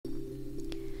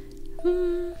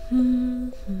Oh,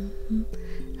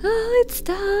 it's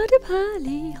Stardew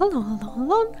Valley. Hold on, hold on,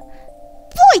 hold on.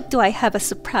 Boy, do I have a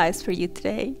surprise for you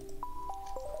today.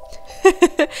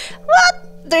 What?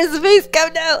 There's a face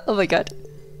cam now. Oh my god.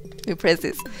 We press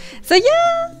this. So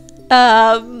yeah,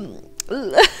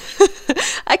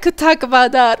 I could talk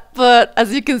about that, but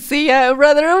as you can see, I'm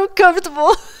rather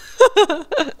uncomfortable.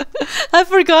 I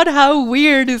forgot how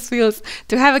weird it feels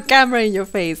to have a camera in your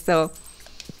face, so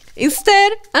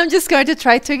instead, I'm just going to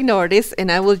try to ignore this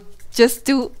and I will just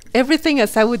do everything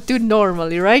as I would do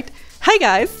normally, right? Hi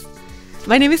guys!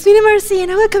 My name is Mina Mercy and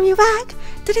I welcome you back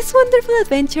to this wonderful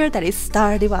adventure that is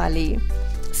Stardew Valley.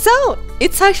 So,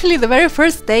 it's actually the very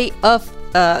first day of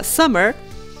summer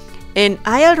and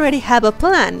I already have a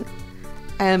plan.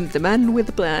 I am the man with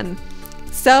the plan.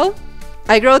 So,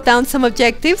 I wrote down some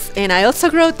objectives and I also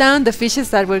wrote down the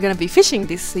fishes that we're gonna be fishing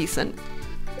this season.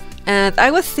 And I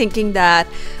was thinking that,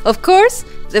 of course,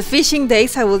 the fishing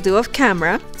days I will do off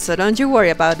camera, so don't you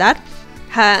worry about that.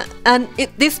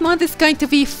 This month is going to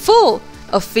be full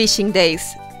of fishing days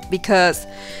because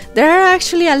there are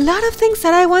actually a lot of things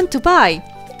that I want to buy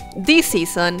this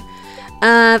season.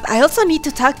 And I also need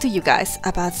to talk to you guys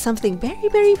about something very,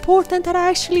 very important that I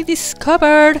actually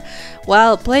discovered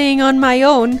while playing on my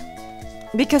own.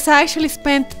 Because I actually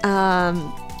spent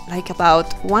like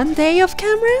about 1 day off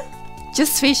camera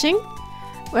just fishing.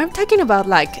 Well, I'm talking about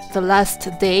like the last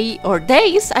day or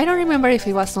days, I don't remember if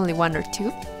it was only 1 or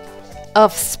 2,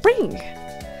 of spring.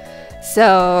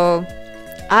 So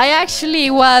I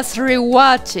actually was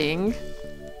rewatching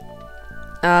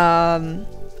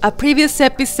a previous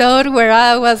episode where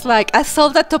I was like, I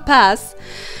sold a topaz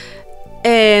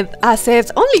and I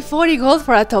said only 40 gold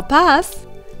for a topaz.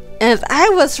 And I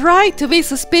was right to be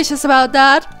suspicious about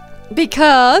that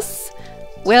because,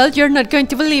 well, you're not going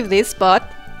to believe this, but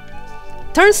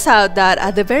turns out that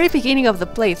at the very beginning of the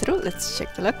playthrough, let's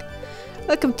check the luck.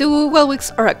 Welcome to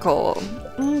Welwick's Oracle.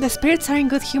 The spirits are in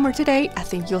good humor today. I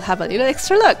think you'll have a little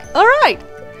extra luck. Alright.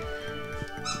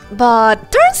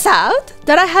 But turns out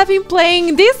that I have been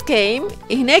playing this game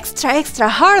in extra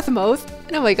hard mode.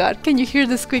 And oh my god, can you hear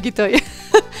the squeaky toy?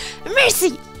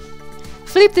 Mercy!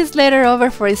 Flip this letter over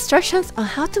for instructions on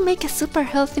how to make a super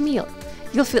healthy meal.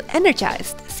 You'll feel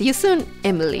energized. See you soon,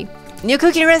 Emily. New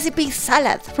cooking recipe,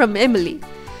 salad from Emily.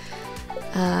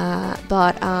 Yeah,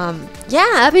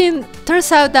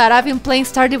 turns out that I've been playing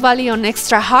Stardew Valley on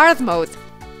extra hard mode.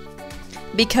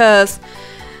 Because,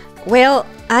 well,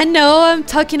 I know I'm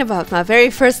talking about my very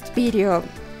first video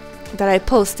that I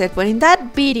posted, but in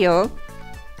that video,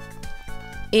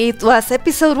 it was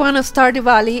episode 1 of Stardew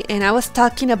Valley and I was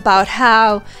talking about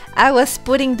how I was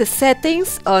putting the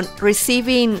settings on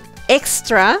receiving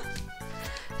extra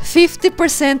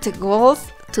 50% gold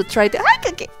to try to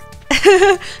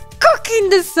cook in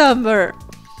the summer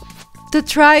to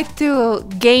try to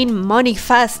gain money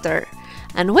faster.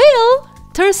 And well,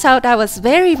 turns out I was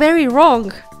very, very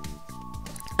wrong.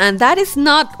 And that is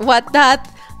not what that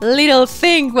little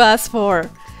thing was for.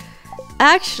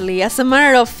 Actually, as a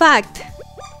matter of fact,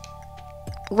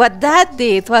 what that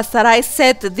did was that I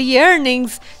set the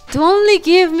earnings to only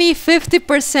give me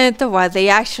 50% of what they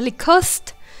actually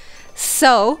cost.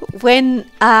 So,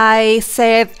 when I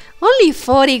said only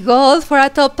 40 gold for a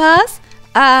topaz,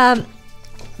 the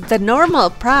normal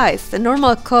price, the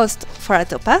normal cost for a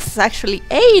topaz is actually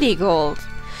 80 gold.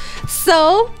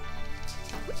 So,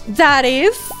 that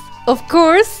is, of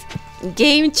course,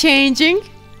 game changing.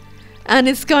 And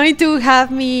it's going to have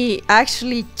me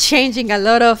actually changing a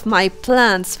lot of my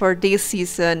plans for this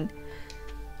season.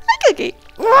 Okay,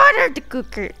 water the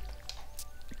cooker.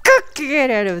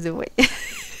 Get out of the way.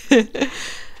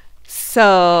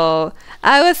 So,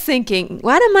 I was thinking,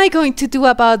 what am I going to do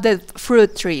about the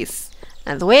fruit trees?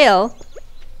 And well,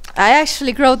 I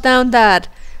actually wrote down that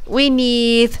we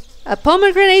need a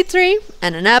pomegranate tree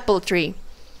and an apple tree.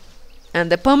 And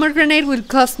the pomegranate will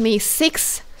cost me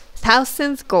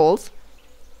 6,000 gold.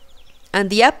 And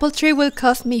the apple tree will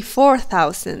cost me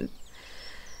 4,000.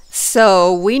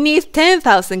 So we need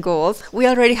 10,000 gold. We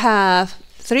already have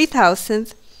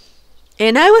 3,000.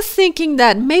 And I was thinking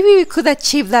that maybe we could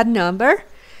achieve that number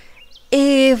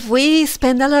if we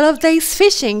spend a lot of days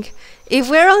fishing. If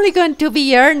we're only going to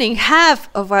be earning half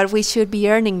of what we should be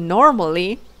earning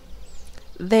normally,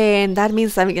 then that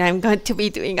means I'm going to be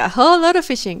doing a whole lot of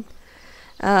fishing.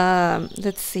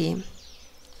 Let's see.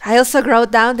 I also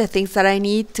wrote down the things that I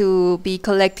need to be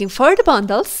collecting for the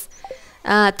bundles.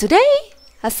 Today,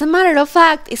 as a matter of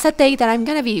fact, is a day that I'm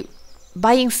gonna be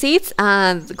buying seeds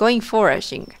and going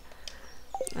foraging.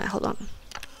 Hold on.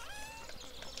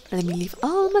 Let me leave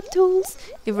all my tools.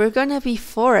 If we're gonna be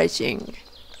foraging,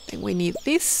 then we need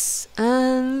this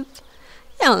and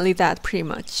only that pretty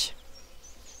much.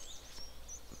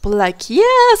 But like,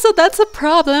 yeah, so that's a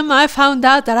problem. I found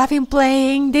out that I've been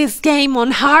playing this game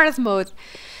on hard mode.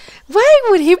 Why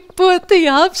would he put the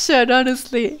option,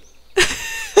 honestly?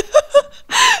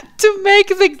 To make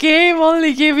the game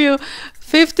only give you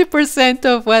 50%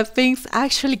 of what things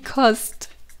actually cost.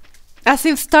 As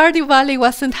if Stardew Valley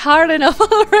wasn't hard enough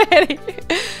already.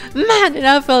 Man, and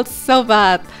I felt so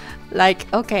bad.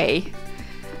 Like, okay.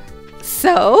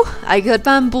 So, I got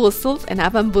bamboozled and I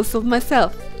bamboozled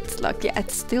myself. It's like, yeah,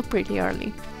 it's still pretty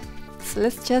early. So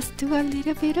let's just do a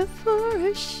little bit of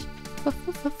flourish.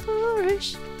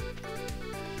 Flourish.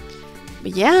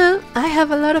 But yeah, I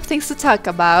have a lot of things to talk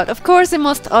about. Of course, the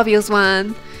most obvious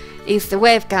one is the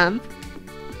webcam.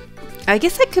 I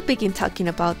guess I could begin talking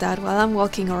about that while I'm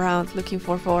walking around looking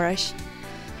for forage.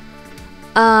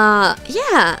 Yeah,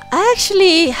 I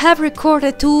actually have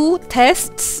recorded 2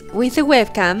 tests with the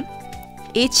webcam.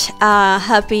 Each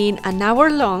have been an hour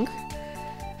long.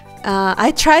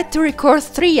 I tried to record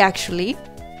 3 actually,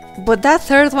 but that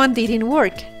third one didn't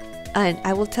work. And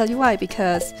I will tell you why,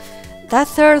 because that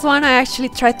third one I actually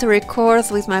tried to record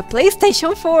with my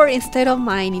PlayStation 4 instead of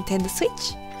my Nintendo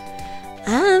Switch.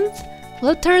 And,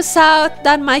 well, it turns out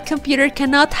that my computer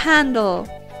cannot handle.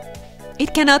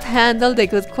 It cannot handle the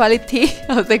good quality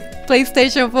of the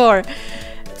PlayStation 4.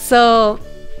 So,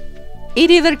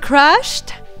 it either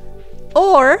crashed,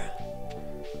 or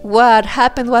what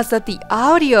happened was that the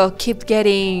audio kept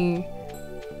getting,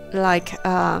 like,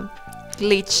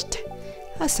 glitched.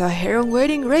 I saw a heron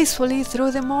wading gracefully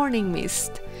through the morning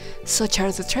mist. Such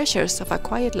are the treasures of a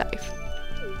quiet life.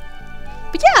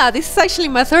 But yeah, this is actually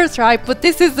my 3rd try, but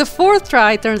this is the 4th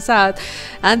try, turns out.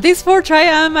 And this 4th try,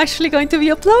 I'm actually going to be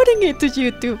uploading it to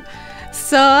YouTube.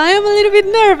 So I am a little bit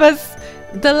nervous.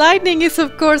 The lighting is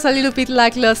of course a little bit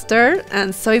lackluster,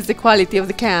 and so is the quality of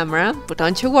the camera. But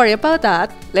don't you worry about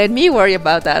that. Let me worry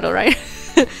about that, alright?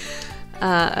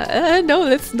 No,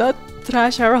 let's not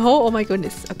trash our hole. Oh my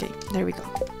goodness. Okay, there we go.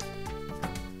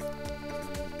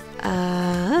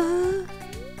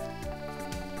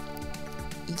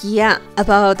 Yeah,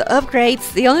 about the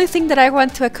upgrades, the only thing that I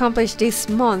want to accomplish this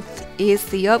month is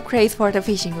the upgrade for the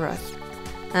fishing rod.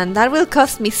 And that will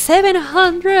cost me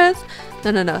 700...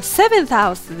 No,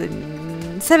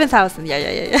 7,000. 7,000,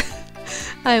 yeah.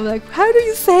 I'm like, how do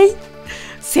you say?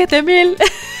 7,000.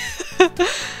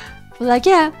 Like,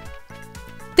 yeah.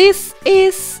 This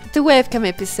is the webcam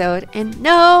episode, and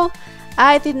no,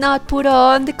 I did not put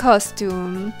on the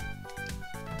costume.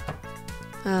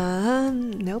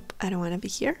 Nope, I don't want to be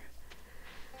here.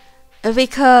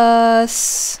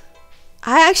 Because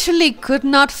I actually could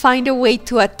not find a way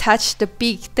to attach the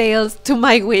pigtails to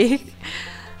my wig.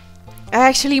 I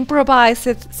actually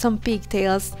improvised some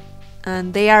pigtails,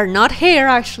 and they are not hair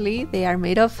actually, they are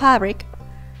made of fabric.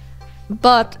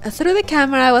 But through the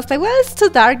camera I was like, well, it's too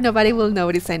dark, nobody will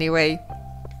notice anyway.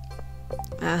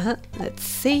 Let's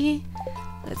see.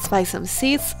 Let's buy some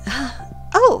seeds.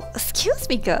 Oh, excuse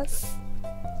me, Gus.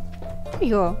 There you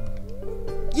go.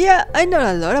 Yeah, I know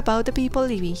a lot about the people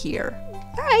living here.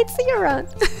 Alright, see you around.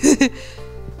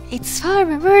 It's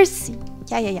Farmer Mercy.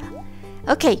 Yeah.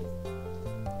 Okay.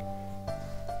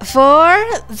 For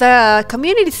the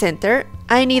community center,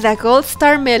 I need a gold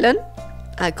star melon,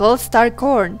 a gold star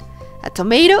corn, a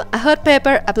tomato, a hot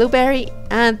pepper, a blueberry,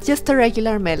 and just a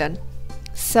regular melon.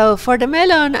 So for the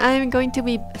melon, I'm going to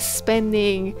be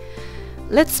spending,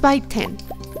 let's buy 10.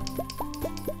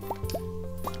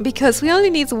 Because we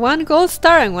only need 1 gold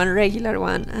star and 1 regular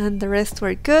one, and the rest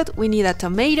were good. We need a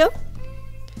tomato,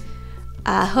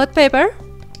 a hot pepper,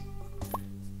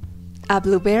 a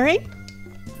blueberry,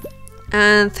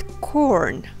 and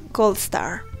corn, gold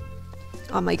star.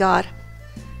 Oh my god,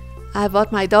 I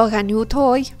bought my dog a new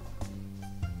toy.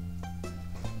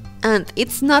 And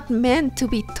it's not meant to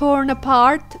be torn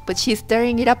apart, but she's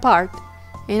tearing it apart.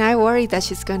 And I worry that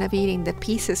she's gonna be eating the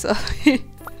pieces of it.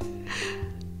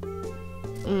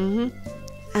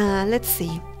 Let's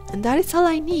see. And that is all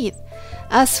I need.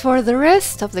 As for the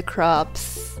rest of the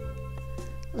crops,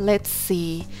 let's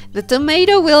see. The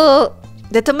tomato,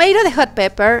 the hot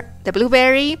pepper, the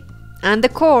blueberry, and the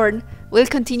corn will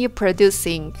continue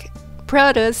producing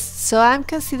produce, so I'm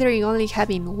considering only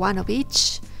having 1 of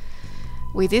each.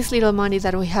 With this little money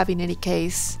that we have in any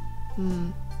case.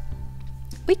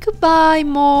 We could buy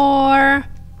more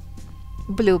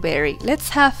blueberry. Let's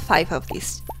have 5 of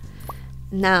these.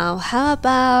 Now, how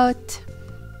about...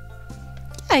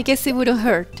 I guess it wouldn't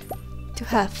hurt to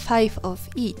have 5 of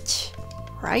each,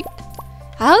 right?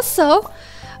 Also,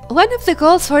 one of the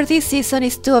goals for this season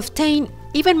is to obtain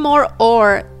even more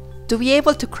ore to be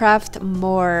able to craft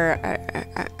more...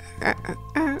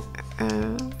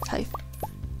 5.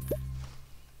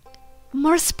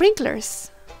 more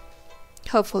sprinklers.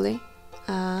 Hopefully.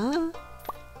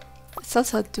 Let's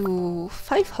also do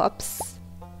 5 hops.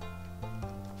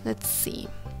 Let's see.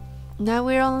 Now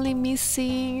we're only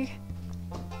missing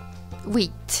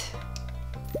wheat.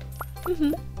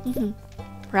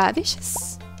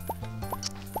 Radishes.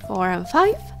 4 and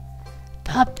 5.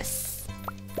 Pups.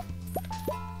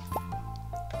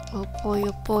 Oh boy,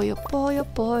 oh boy, oh boy, oh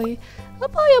boy. Oh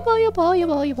boy, oh boy, oh boy, oh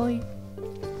boy, oh boy.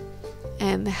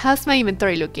 And how's my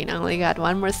inventory looking? I only got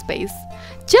 1 more space.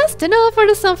 Just enough for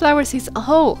the sunflower seeds.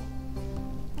 Oh!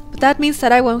 But that means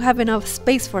that I won't have enough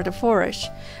space for the forage.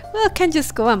 Well, I can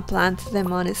just go and plant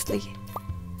them, honestly.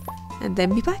 And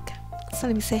then be back. So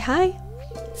let me say hi.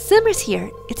 Summer's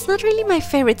here. It's not really my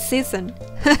favorite season.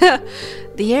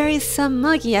 The air is so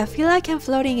muggy. I feel like I'm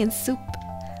floating in soup.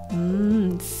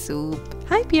 Soup.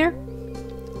 Hi, Pierre.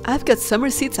 I've got summer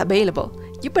seeds available.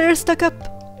 You better stock up.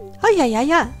 Oh,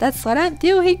 yeah. That's what I'm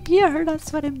doing, Pierre.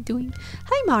 That's what I'm doing.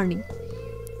 Hi, Marnie.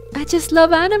 I just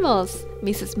love animals,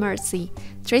 Mrs. Mercy.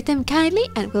 Treat them kindly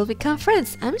and we'll become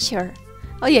friends, I'm sure.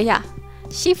 Oh, yeah.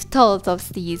 She've told us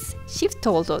these. She've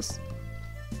told us.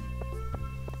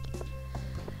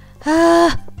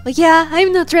 But yeah,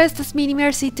 I'm not dressed as Mini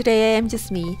Mercy today. I am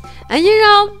just me. And you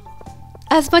know,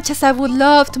 as much as I would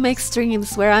love to make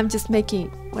streams where I'm just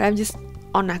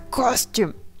on a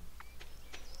costume.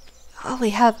 Oh, we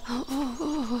have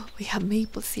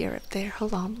maple syrup there.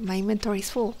 Hold on, my inventory is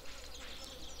full.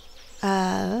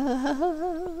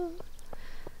 I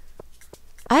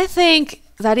think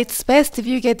that it's best if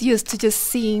you get used to just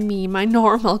seeing me in my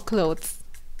normal clothes.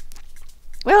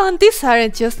 Well, and these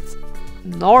aren't just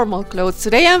normal clothes.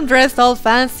 Today I'm dressed all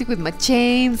fancy with my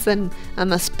chains and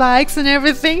my spikes and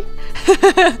everything.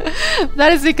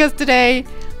 That is because today...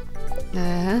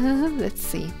 let's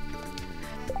see.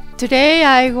 Today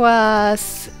I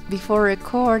was, before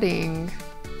recording,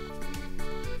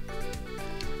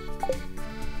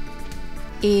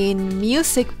 in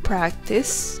music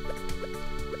practice.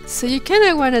 So you kind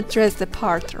of want to dress the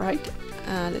part, right?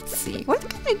 Let's see. What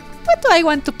do I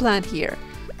want to plant here?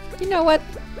 You know what?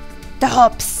 The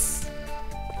hops.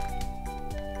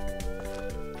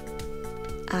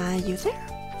 Are you there?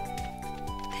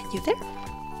 And you there?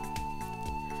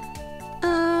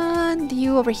 And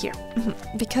you over here.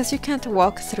 Because you can't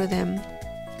walk through them.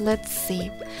 Let's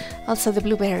see. Also the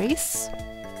blueberries.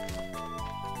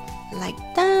 Like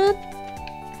that.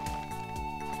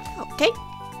 Okay.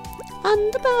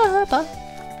 And the baba.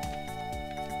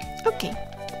 Okay.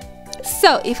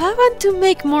 So, if I want to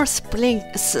make more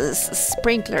sprinklers,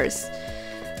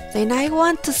 then I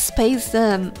want to space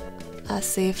them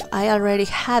as if I already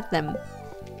had them.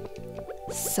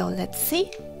 So, let's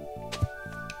see.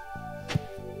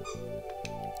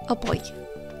 Oh boy.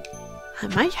 I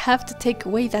might have to take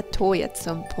away that toy at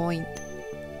some point.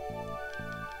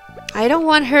 I don't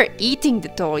want her eating the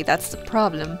toy, that's the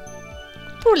problem.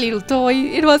 Poor little toy,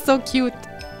 it was so cute.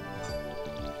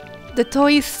 The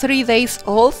toy is 3 days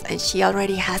old and she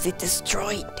already has it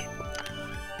destroyed.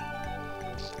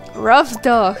 Rough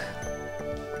dog.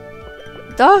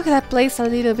 Dog that plays a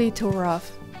little bit too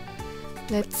rough.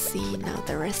 Let's see now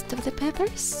the rest of the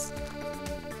peppers.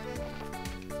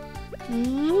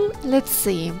 Let's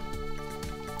see.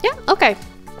 Yeah, okay.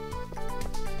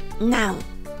 Now,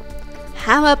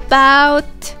 how about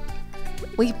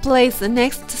we place the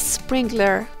next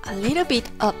sprinkler a little bit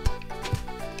up?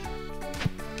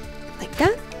 Like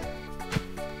that.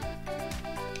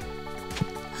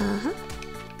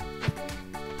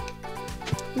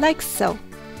 Like so.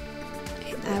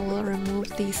 And I will remove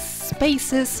these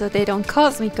spaces so they don't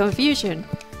cause me confusion.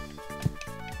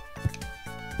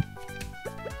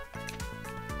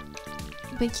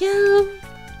 But yeah,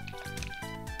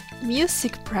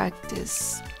 music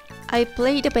practice. I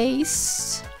play the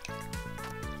bass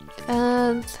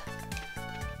and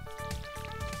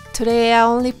today I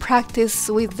only practice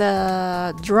with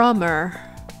the drummer.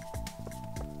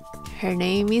 Her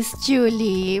name is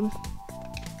Julie.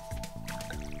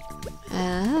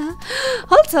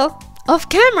 Also, off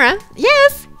camera,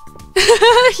 yes!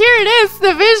 Here it is,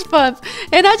 the fish pond.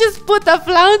 And I just put a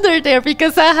flounder there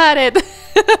because I had it.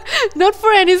 Not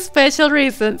for any special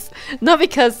reasons. Not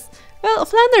because, well,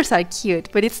 flounders are cute,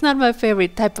 but it's not my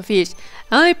favorite type of fish.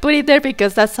 I only put it there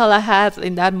because that's all I had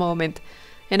in that moment.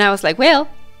 And I was like, well,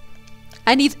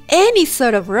 I need any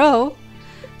sort of roe.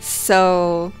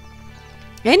 So,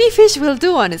 any fish will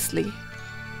do, honestly.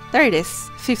 There it is,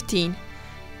 15.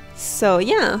 So,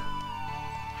 yeah.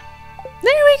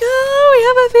 There we go, we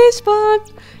have a fish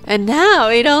pond. And now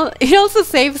it also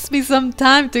saves me some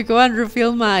time to go and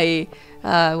refill my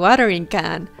watering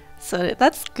can. So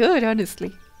that's good,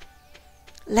 honestly.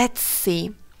 Let's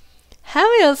see. How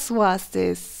else was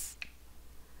this?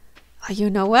 You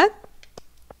know what?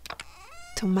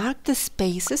 To mark the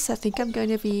spaces, I think I'm going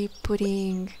to be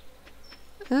putting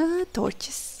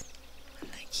torches.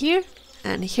 Like here.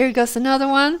 And here goes another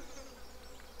one.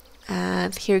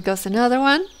 And here goes another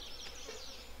one.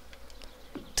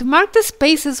 To mark the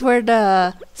spaces where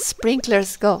the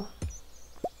sprinklers go.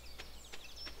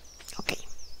 Okay.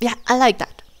 Yeah, I like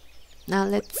that. Now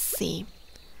let's see.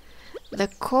 The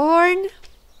corn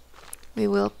we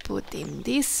will put in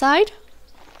this side.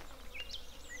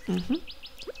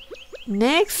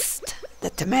 Next, the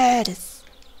tomatoes.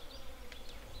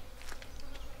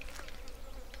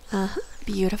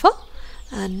 Beautiful.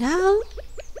 And now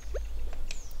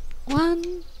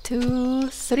 1, 2,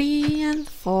 3, and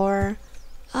 4.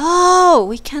 Oh,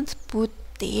 we can't put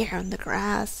there on the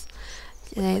grass.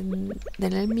 Then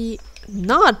let me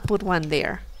not put one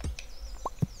there.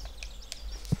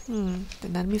 Then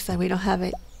that means that we don't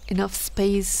have enough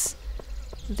space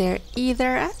there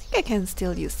either. I think I can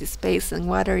still use this space and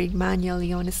water it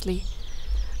manually, honestly.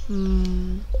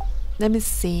 Let me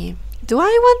see. Do I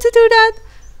want to do that?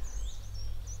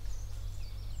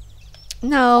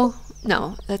 No,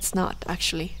 let's not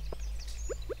actually.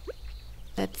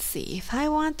 Let's see. If I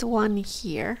want one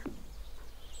here.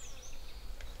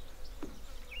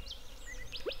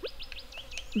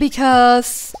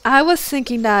 Because I was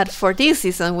thinking that for this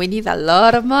season we need a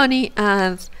lot of money,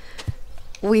 and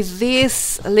with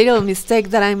this little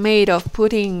mistake that I made of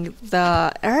putting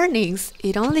the earnings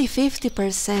at only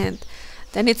 50%,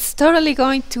 then it's totally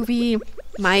going to be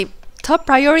my top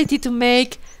priority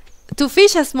to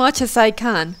fish as much as I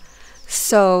can.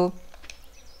 So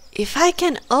if I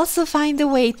can also find a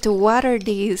way to water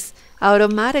these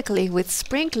automatically with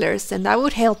sprinklers, then that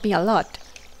would help me a lot.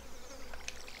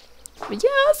 But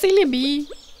yeah, silly me.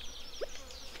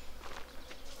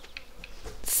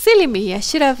 Silly me, I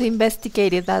should have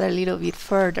investigated that a little bit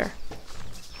further.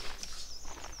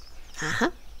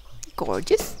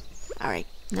 Gorgeous. Alright,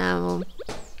 now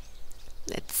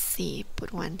let's see,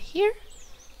 put one here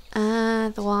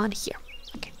and one here.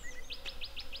 Okay.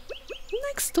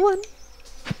 Next one.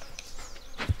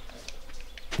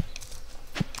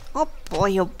 Oh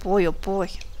boy, oh boy, oh boy.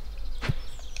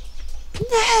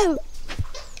 No!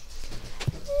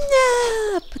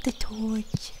 No! Put the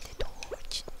torch.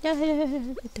 No,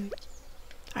 the torch.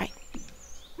 Alright.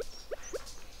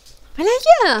 Well,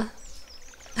 yeah.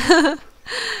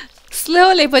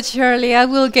 Slowly but surely I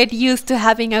will get used to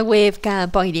having a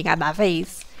webcam pointing at my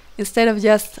face instead of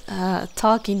just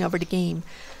talking over the game.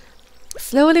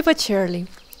 Slowly but surely.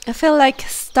 I feel like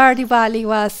Stardew Valley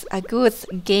was a good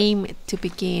game to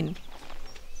begin,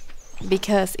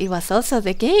 because it was also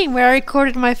the game where I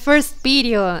recorded my first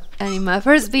video, and in my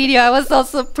first video I was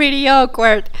also pretty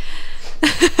awkward.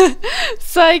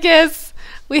 So I guess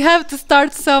we have to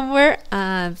start somewhere,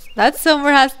 and that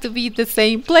somewhere has to be the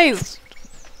same place,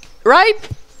 right?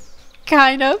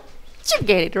 Kind of. You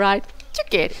get it, right? You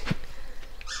get it.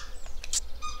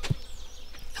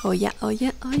 Oh yeah, oh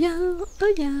yeah, oh yeah,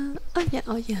 oh yeah, oh yeah,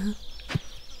 oh yeah.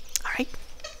 Alright.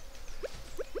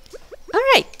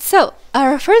 Alright, so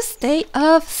our first day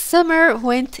of summer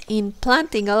went in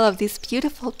planting all of these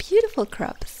beautiful, beautiful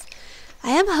crops.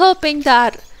 I am hoping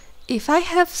that if I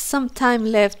have some time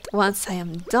left once I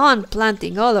am done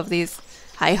planting all of these,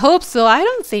 I hope so, I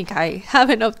don't think I have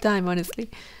enough time,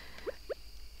 honestly,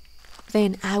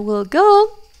 then I will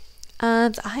go,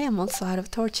 and I am also out of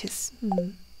torches.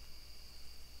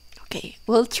 Okay,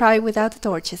 we'll try without the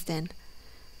torches then.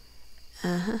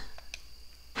 I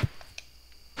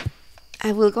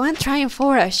will go and try and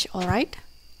forage, alright?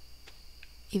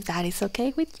 If that is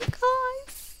okay with you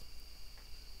guys.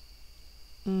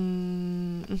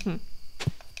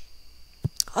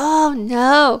 Oh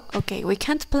no! Okay, we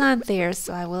can't plant there,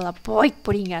 so I will avoid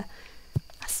putting a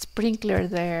sprinkler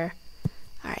there.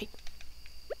 Alright.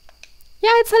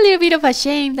 Yeah, it's a little bit of a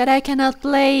shame that I cannot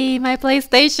play my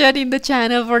PlayStation in the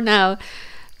channel for now.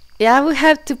 Yeah, I will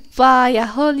have to buy a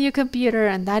whole new computer,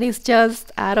 and that is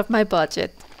just out of my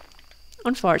budget,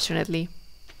 unfortunately.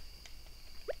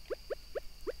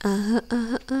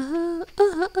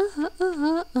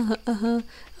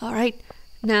 Alright,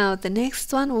 now the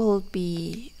next one will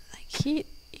be like here,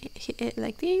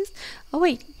 like this. Oh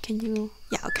wait, can you...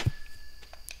 Yeah, okay.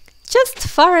 Just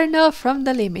far enough from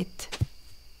the limit.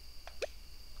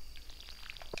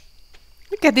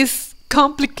 Look at this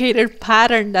complicated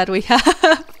pattern that we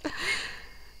have.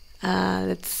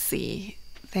 Let's see.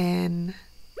 Then...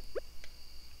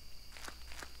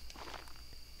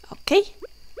 Okay.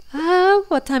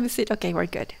 What time is it? Okay, we're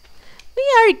good. We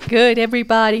are good,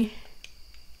 everybody.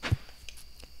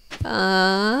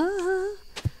 I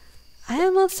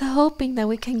am also hoping that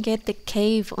we can get the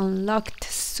cave unlocked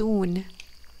soon.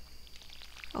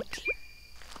 Okay.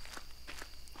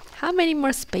 How many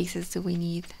more spaces do we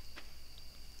need?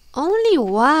 Only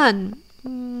one.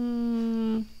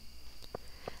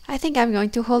 I think I'm going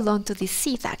to hold on to this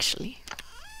seat actually.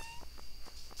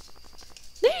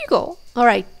 There you go.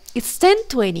 Alright, it's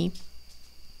 10:20.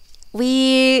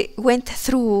 We went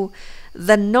through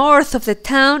the north of the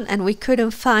town and we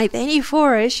couldn't find any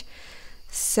forage.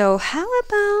 So how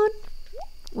about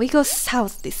we go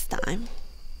south this time?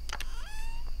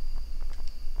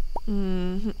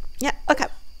 Yeah, okay.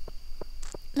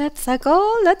 Let's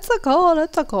go, let's go,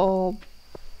 let's go.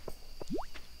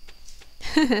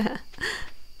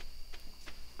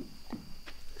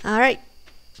 Alright.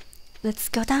 Let's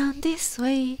go down this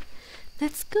way.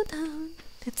 Let's go down.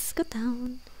 Let's go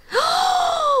down.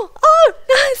 Oh,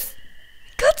 nice!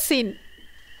 Cutscene!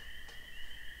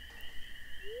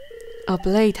 Up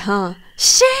late, huh?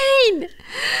 Shane!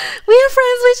 We are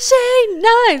friends with Shane!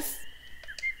 Nice!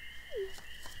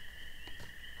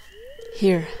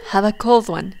 Here, have a cold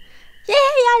one. Yay,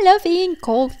 I love being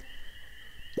cold.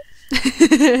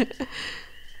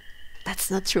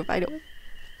 That's not true, by the way.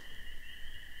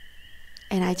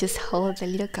 And I just hold the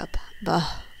little cup.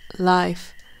 Bah,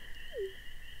 life.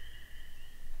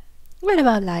 What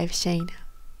about life, Shane?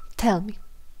 Tell me.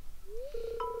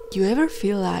 You ever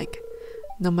feel like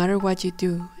no matter what you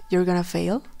do, you're gonna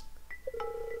fail?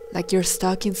 Like you're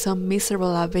stuck in some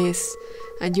miserable abyss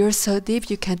and you're so deep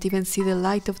you can't even see the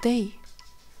light of day?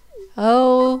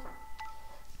 Oh,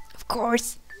 of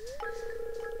course.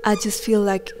 I just feel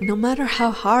like no matter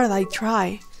how hard I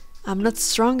try, I'm not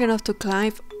strong enough to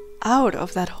climb out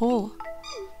of that hole.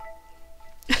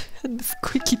 And the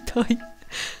squeaky toy.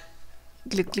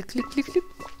 Gluk, gluk, gluk, gluk, gluk.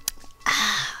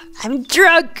 Ah, I'm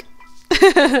drunk!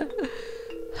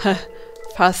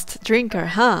 Fast drinker,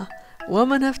 huh?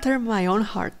 Woman after my own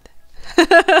heart.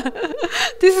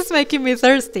 This is making me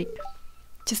thirsty.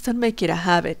 Just don't make it a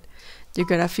habit. You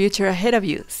got a future ahead of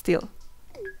you still.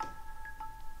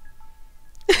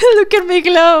 Look at me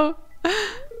glow!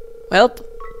 Welp,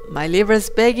 my liver's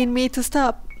begging me to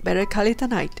stop. Better call it a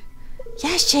night.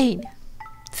 Yeah, Shane.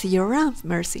 See you around,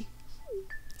 Mercy.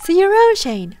 See you around,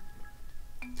 Shane.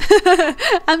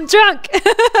 I'm drunk.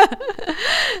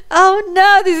 Oh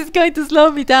no, this is going to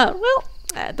slow me down. Well,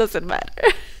 it doesn't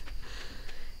matter.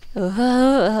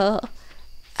 Oh,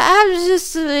 I'm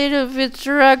just a little bit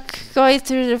drunk going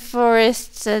through the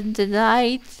forests and the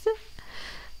night.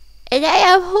 And I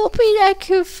am hoping I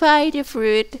could find a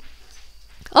fruit.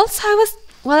 Also,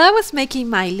 while I was making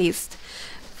my list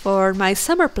for my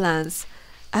summer plans,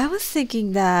 I was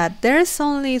thinking that there's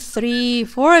only 3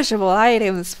 forageable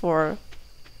items for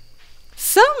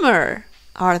summer.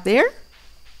 Are there?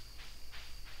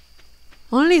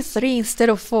 Only 3 instead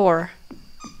of 4.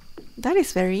 That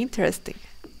is very interesting.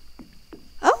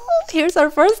 Oh, here's our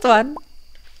first one.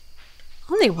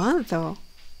 Only one though.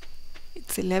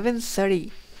 It's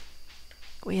 11:30.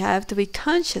 We have to be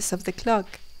conscious of the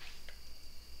clock.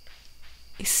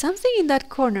 Is something in that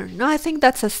corner? No, I think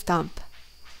that's a stump.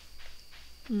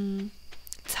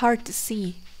 It's hard to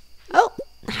see. Oh,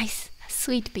 nice. A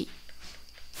sweet pea.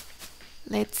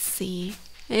 Let's see.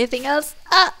 Anything else?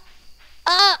 I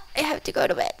have to go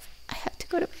to bed. I have to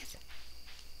go to bed.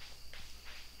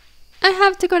 I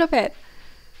have to go to bed.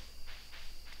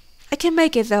 I can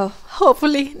make it though.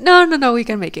 Hopefully. No, we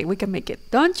can make it. We can make it.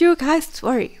 Don't you guys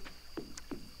worry.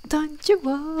 Don't you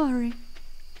worry.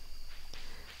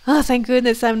 Oh, thank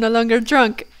goodness I'm no longer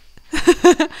drunk.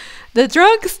 The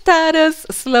drunk status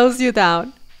slows you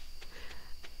down.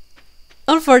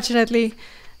 Unfortunately,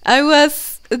 I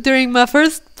was during my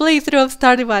first playthrough of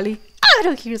Stardew Valley. I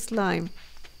don't hear slime.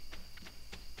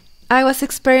 I was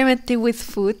experimenting with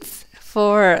foods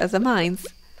for the mines.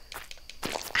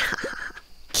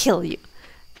 Kill you.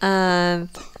 And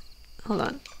hold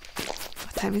on.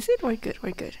 What time is it? We're good,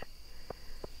 we're good.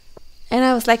 And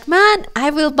I was like, man, I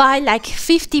will buy like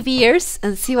 50 beers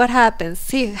and see what happens.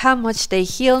 See how much they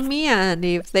heal me, and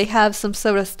if they have some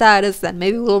sort of status, then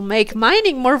maybe we'll make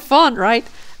mining more fun, right?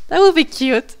 That will be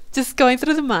cute. Just going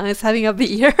through the mines, having a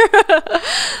beer.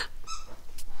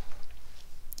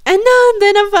 And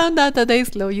then I found out that they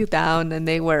slow you down and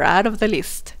they were out of the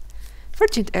list.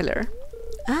 Fortune teller.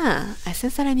 Ah, I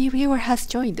sense that a new viewer has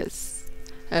joined us.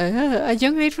 A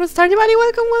young lady from Stardew Valley,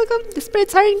 welcome, welcome. The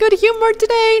spirits are in good humor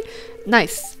today.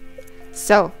 Nice.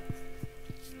 So,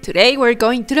 today we're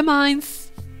going to the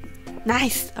mines.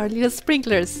 Nice, our little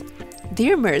sprinklers.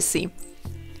 Dear Mercy,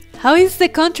 how is the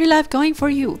country life going for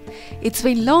you? It's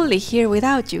been lonely here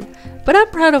without you, but I'm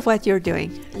proud of what you're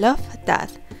doing. Love,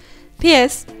 Dad.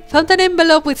 P.S. Found an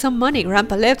envelope with some money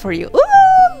Grandpa left for you.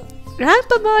 Ooh!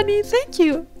 Grandpa money, thank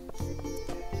you.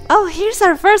 Oh, here's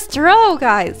our first row,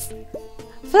 guys.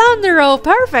 Flounder row,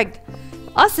 perfect.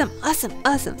 Awesome, awesome,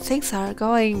 awesome. Things are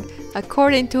going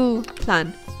according to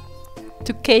plan.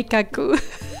 To Keikaku.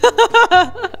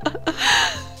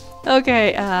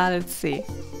 Okay, let's see.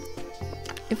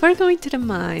 If we're going to the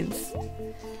mines,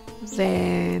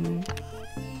 then...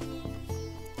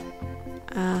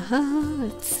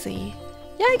 let's see.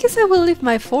 Yeah, I guess I will leave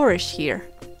my forage here.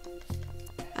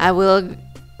 I will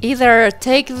either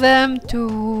take them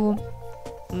to...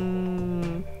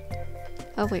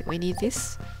 oh wait, we need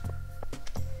this.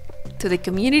 To the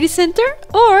community center,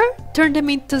 or turn them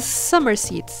into summer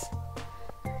seeds.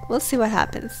 We'll see what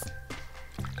happens.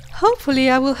 Hopefully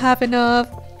I will have enough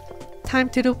time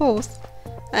to do both.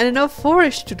 And enough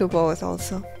forage to do both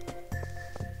also.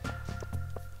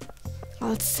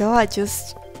 Also, I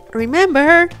just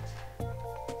remembered.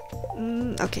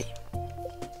 Okay.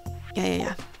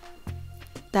 Yeah.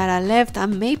 That I left a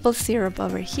maple syrup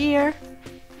over here.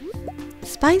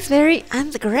 Spiceberry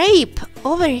and grape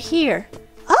over here.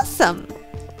 Awesome!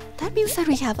 That means that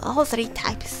we have all 3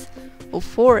 types of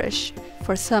forage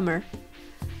for summer.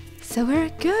 So we're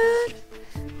good.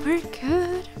 We're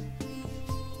good.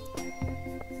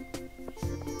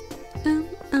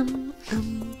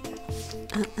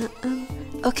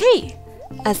 Okay.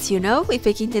 As you know, we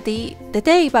begin the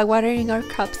day by watering our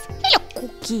crops. Hello,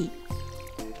 Cookie.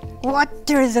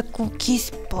 Water the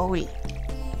cookies bowl.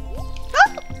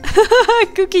 Oh!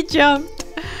 Cookie jumped.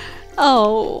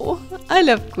 Oh, I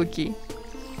love Cookie.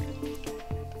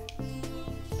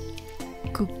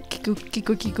 Cookie.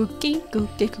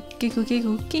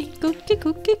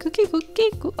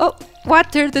 Oh,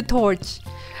 water the torch.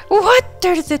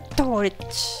 Water the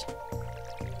torch.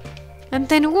 And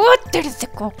then water the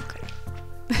cooker.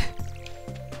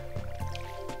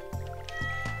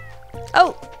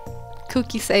 Oh,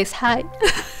 Cookie says hi.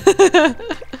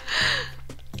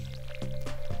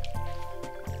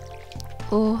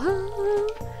 Oh,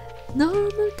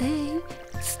 normal day,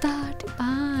 Stardew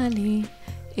Valley.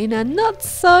 In a not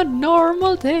so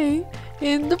normal day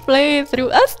in the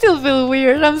playthrough. I still feel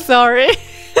weird, I'm sorry.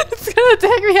 It's gonna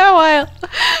take me a while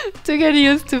to get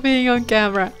used to being on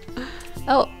camera.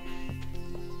 Oh.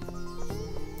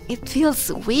 It feels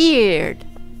weird.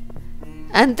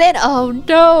 And then, oh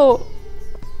no!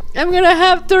 I'm gonna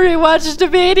have to rewatch the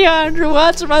video and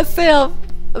rewatch myself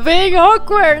being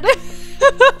awkward.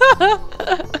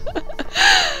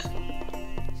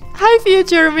 Hi,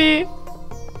 future me.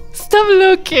 Stop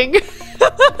looking.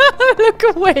 Look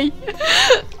away.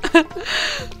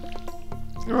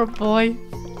 Oh boy.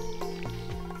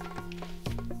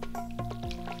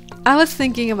 I was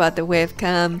thinking about the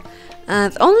webcam,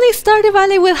 and only Stardew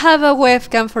Valley will have a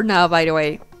webcam for now, by the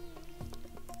way.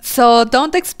 So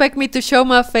don't expect me to show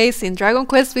my face in Dragon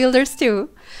Quest Builders 2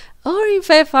 or in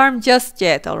Fae Farm just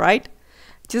yet, alright?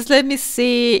 Just let me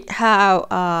see how...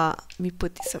 let me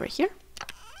put this over here.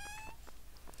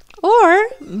 Or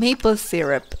maple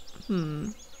syrup.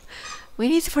 We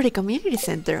need it for the community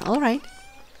center, alright.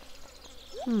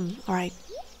 Alright.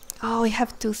 Oh, we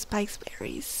have 2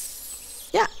 spiceberries.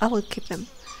 Yeah, I will keep them.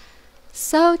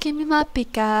 So, give me my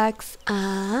pickaxe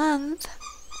and...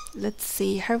 Let's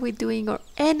see, how are we doing our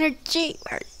energy?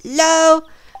 We're low.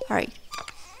 Alright.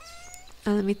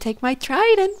 And let me take my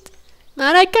trident.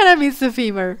 Man, I kinda miss the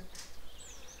femur.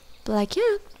 But like,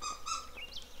 yeah.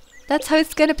 That's how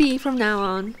it's gonna be from now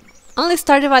on. Only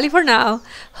Stardew Valley for now.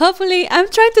 Hopefully, I'm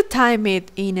trying to time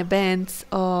it in events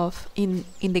of in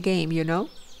the game, you know?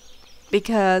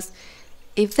 Because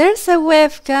if there's a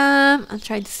webcam, I'm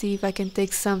trying to see if I can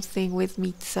take something with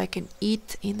me so I can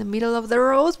eat in the middle of the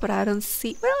road, but I don't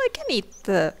see... Well, I can eat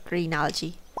the green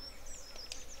algae.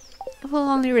 It will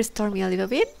only restore me a little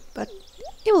bit, but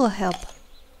it will help.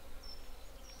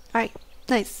 Alright,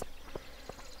 nice.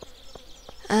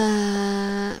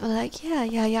 Like,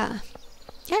 yeah.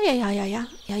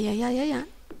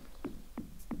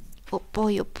 Oh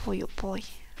boy.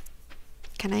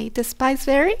 Can I eat the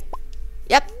spiceberry?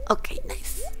 Yep, okay,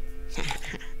 nice.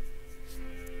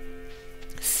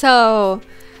 So,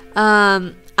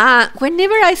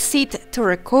 whenever I sit to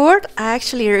record, I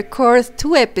actually record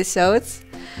 2 episodes.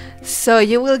 So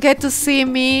you will get to see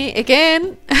me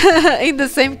again in the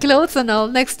same clothes on our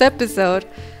next episode.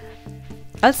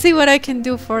 I'll see what I can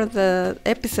do for the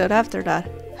episode after that.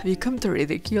 Have you come to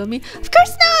ridicule me? Of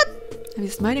course not! I'm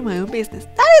just minding my own business.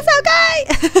 That is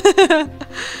okay!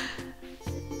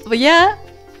 But yeah,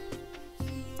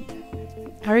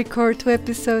 I record 2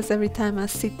 episodes every time I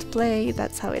sit to play.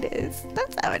 That's how it is.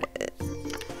 That's how it is.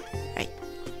 Right.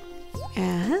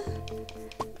 Yeah.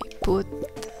 We put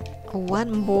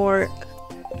 1 more.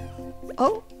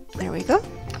 Oh, There we go.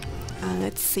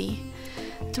 Let's see.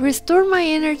 To restore my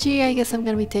energy, I guess I'm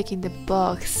gonna be taking the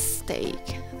bug steak.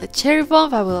 The cherry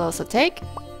bomb I will also take.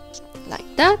 Like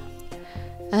that.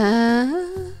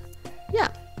 Yeah.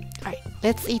 Alright,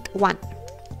 let's eat one.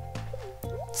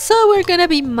 So we're gonna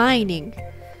be mining.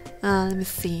 Let me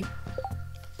see.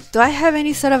 Do I have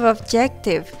any sort of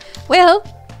objective? Well,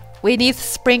 we need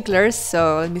sprinklers,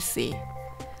 so let me see.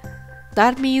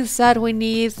 That means that we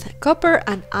need copper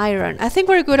and iron. I think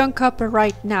we're good on copper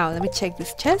right now. Let me check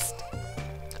this chest.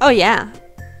 Oh yeah,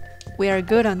 we are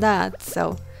good on that.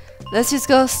 So let's just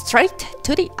go straight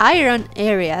to the iron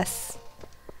areas.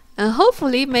 And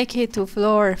hopefully make it to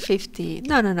floor 50.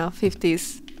 No, 50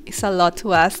 is a lot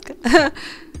to ask.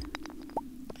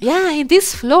 Yeah, in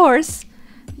these floors,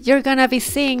 you're gonna be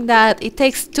seeing that it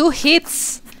takes 2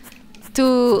 hits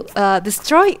to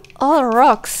destroy all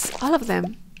rocks, all of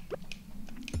them.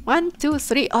 1, 2,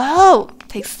 3. Oh, it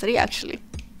takes 3 actually.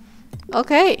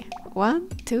 Okay, 1,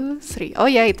 2, 3. Oh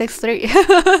yeah, it takes 3.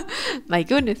 My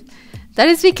goodness. That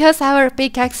is because our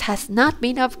pickaxe has not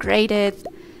been upgraded.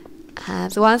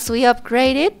 And once we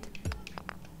upgrade it,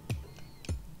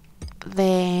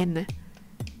 then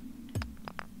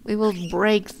we will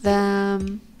break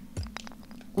them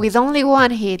with only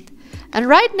 1 hit. And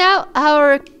right now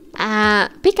our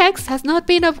pickaxe has not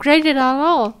been upgraded at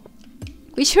all.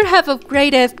 We should have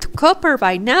upgraded to copper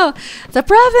by now. The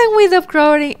problem with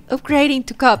upgrading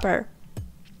to copper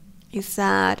is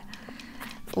that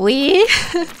we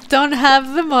don't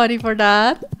have the money for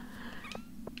that.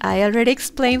 I already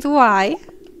explained why.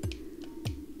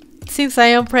 Since I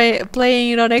am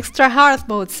playing on extra hard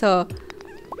mode, so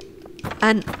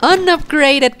an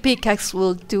unupgraded pickaxe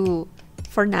will do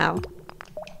for now.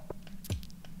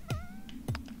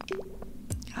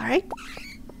 Alright.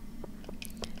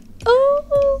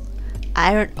 Oh,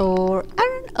 iron ore,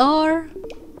 iron ore.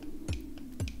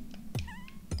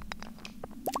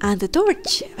 And the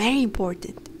torch, very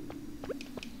important.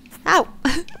 Ow!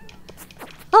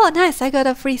 Oh, nice, I got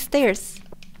a free stairs.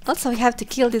 Also, we have to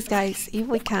kill these guys if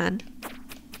we can.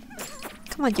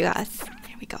 Come on, you guys.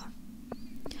 Here we go.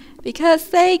 Because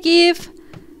they give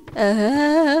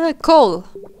coal.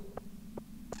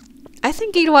 I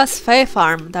think it was Fae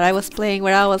Farm that I was playing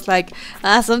where I was like,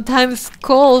 sometimes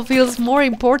coal feels more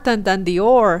important than the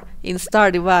ore in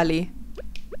Stardew Valley.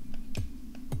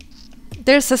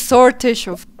 There's a shortage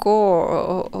of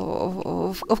coal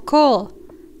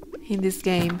in this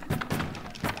game.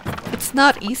 It's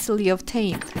not easily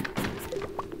obtained.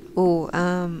 Oh,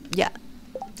 yeah.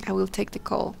 I will take the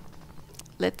coal.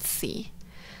 Let's see.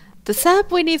 The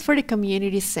sap we need for the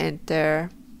community center.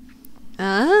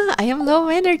 I am low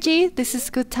energy. This is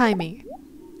good timing.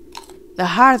 The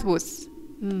hardwoods.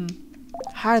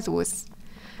 Hardwoods.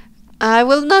 I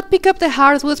will not pick up the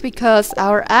hardwoods because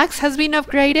our axe has been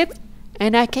upgraded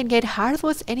and I can get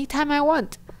hardwoods anytime I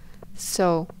want.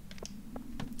 So,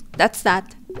 that's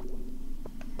that.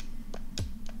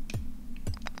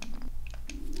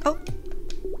 Oh.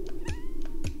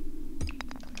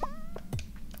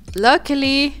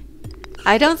 Luckily,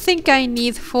 I don't think I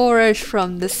need forage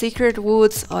from the secret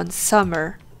woods on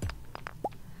summer.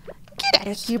 Get out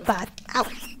of here, bud. Ow.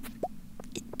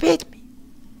 It bit me.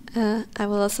 I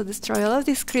will also destroy all of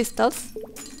these crystals.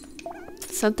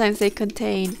 Sometimes they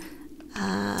contain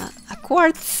a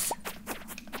quartz.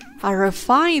 A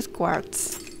refined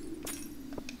quartz.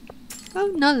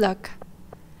 Oh, no luck.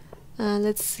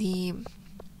 Let's see.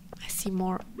 I see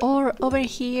more ore over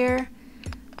here.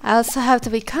 I also have to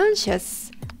be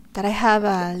conscious that I have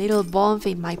a little bomb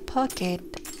in my pocket.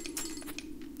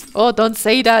 Oh, don't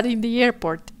say that in the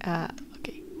airport.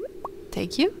 Okay.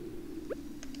 Thank you.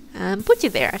 And put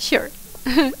it there, sure.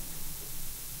 Give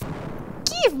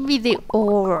me the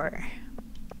ore.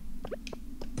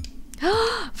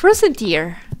 Frozen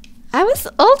Tear. I was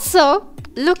also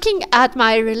looking at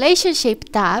my relationship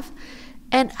tab,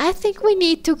 and I think we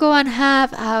need to go and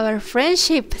have our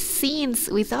friendship scenes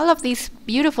with all of these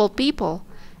beautiful people.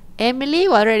 Emily,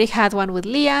 we already had one with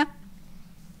Leah.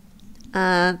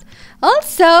 And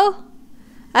also,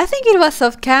 I think it was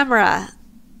off camera,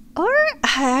 or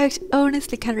I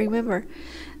honestly can't remember,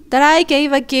 that I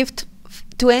gave a gift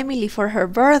to Emily for her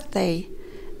birthday.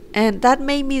 And that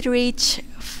made me reach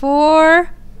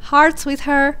 4 hearts with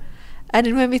her. And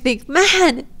it made me think,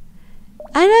 man,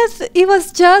 and it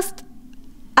was just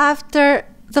after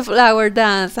the flower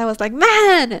dance. I was like,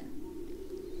 man,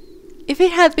 if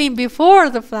it had been before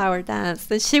the flower dance,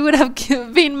 then she would have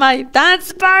been my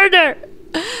dance partner.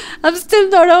 I'm still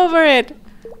not over it.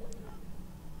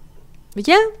 But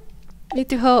yeah, need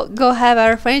to go have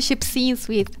our friendship scenes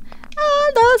with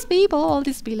all those people, all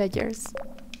these villagers.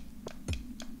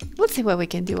 We'll see what we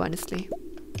can do, honestly.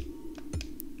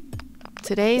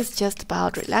 Today is just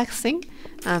about relaxing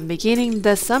and beginning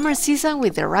the summer season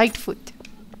with the right foot.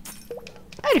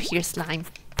 I don't hear slime.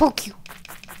 Poke you.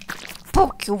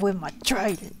 Poke you with my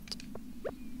trident.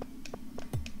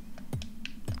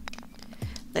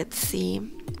 Let's see.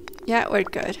 Yeah, we're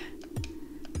good.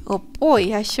 Oh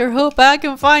boy, I sure hope I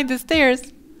can find the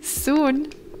stairs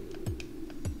soon.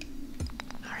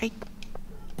 Alright.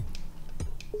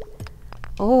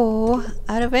 Oh,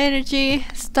 out of energy.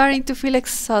 Starting to feel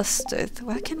exhausted.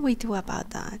 What can we do about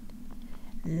that?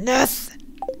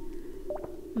 Nothing.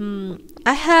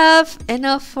 I have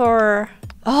enough for...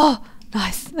 Oh,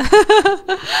 nice.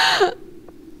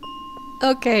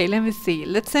 Okay, let me see.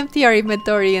 Let's empty our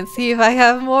inventory and see if I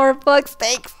have more bug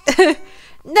steaks.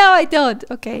 No, I don't.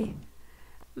 Okay.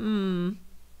 Honestly,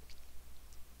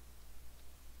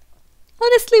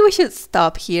 we should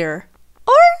stop here.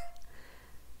 Or?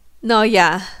 No,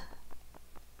 yeah.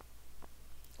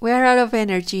 We are out of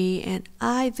energy and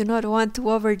I do not want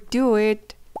to overdo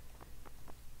it.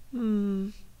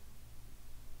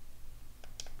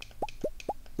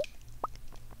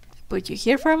 Put you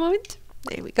here for a moment.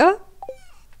 There we go.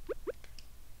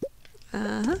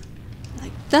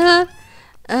 Like that.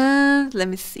 And let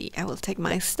me see. I will take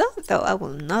my stuff, though I will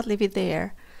not leave it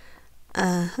there.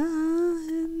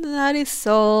 That is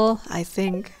all, I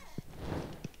think.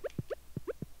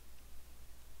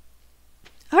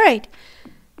 Alright.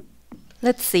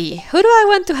 Let's see. Who do I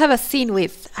want to have a scene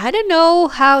with? I don't know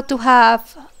how to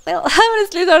have... Well, I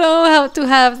honestly don't know how to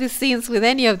have these scenes with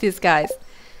any of these guys.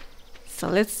 So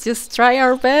let's just try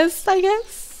our best, I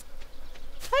guess.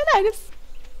 Hi, Linus.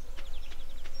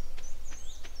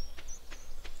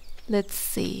 Let's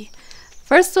see.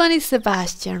 First one is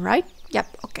Sebastian, right?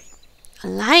 Yep, okay.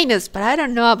 Linus, but I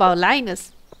don't know about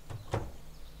Linus.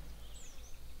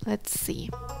 Let's see.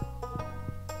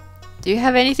 Do you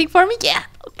have anything for me? Yeah,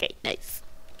 okay, nice.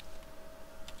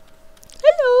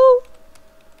 Hello.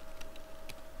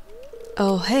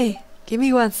 Oh, hey, give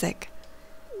me 1 sec.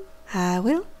 I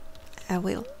will.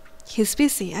 He's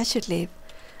busy, I should leave.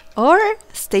 Or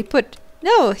stay put.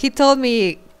 No, he told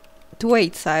me to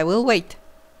wait, so I will wait.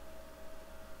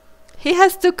 He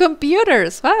has 2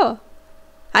 computers, wow.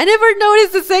 I never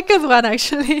noticed the second one,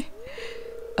 actually.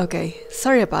 Okay,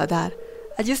 sorry about that.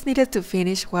 I just needed to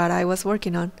finish what I was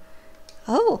working on.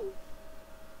 Oh,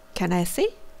 can I see?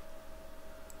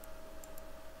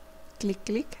 Click,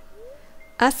 click.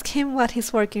 Ask him what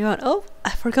he's working on. Oh,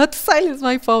 I forgot to silence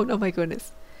my phone. Oh my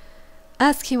goodness.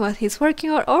 Ask him what he's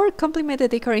working on or compliment the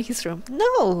decor in his room.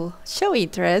 No, show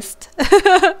interest.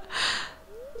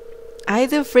 I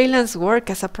do freelance work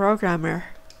as a programmer.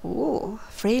 Ooh,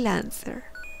 freelancer.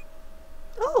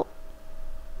 Oh,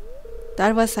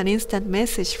 that was an instant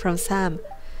message from Sam.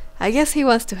 I guess he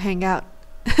wants to hang out.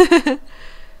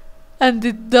 And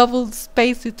the double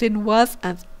space between was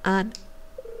and an.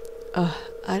 Oh,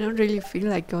 I don't really feel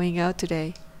like going out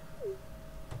today.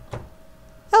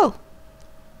 Oh.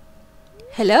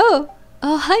 Hello.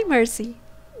 Oh, hi, Mercy.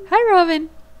 Hi, Robin.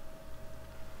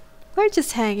 We're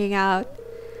just hanging out.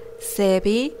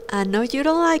 Sebi, I know you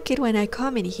don't like it when I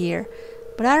come in here,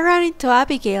 but I ran into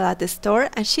Abigail at the store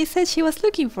and she said she was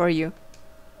looking for you.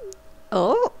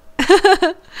 Oh.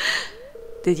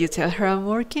 Did you tell her I'm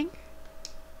working?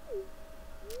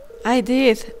 I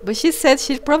did, but she said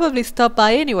she'd probably stop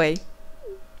by anyway.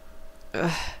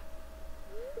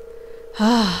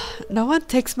 No one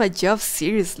takes my job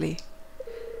seriously.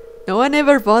 No one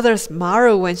ever bothers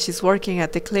Maru when she's working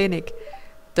at the clinic.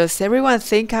 Does everyone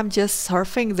think I'm just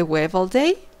surfing the web all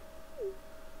day?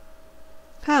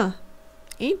 Huh.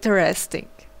 Interesting.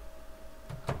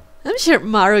 I'm sure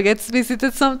Maru gets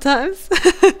visited sometimes.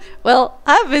 Well,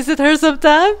 I visit her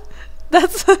sometimes.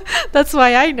 That's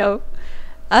why I know.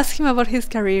 Ask him about his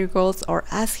career goals or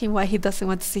ask him why he doesn't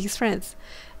want to see his friends.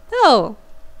 No.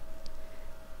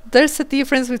 There's a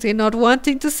difference between not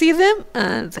wanting to see them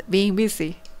and being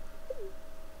busy.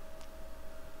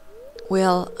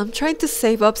 Well, I'm trying to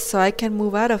save up so I can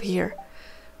move out of here.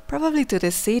 Probably to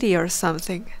the city or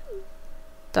something. ...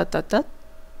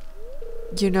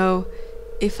 You know,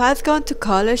 if I'd gone to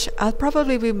college, I'd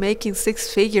probably be making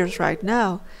 6 figures right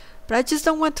now. But I just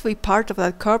don't want to be part of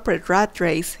that corporate rat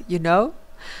race, you know?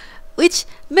 Which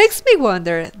makes me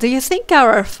wonder, do you think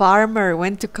our farmer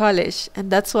went to college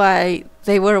and that's why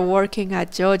they were working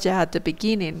at Georgia at the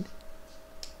beginning?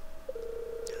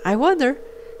 I wonder.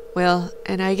 Well,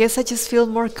 and I guess I just feel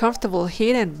more comfortable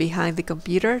hidden behind the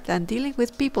computer than dealing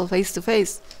with people face to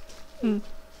face.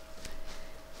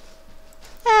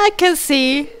 I can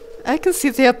see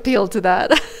the appeal to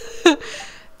that.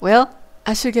 Well,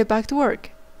 I should get back to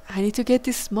work. I need to get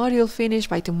this module finished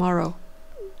by tomorrow.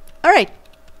 Alright.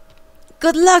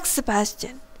 Good luck,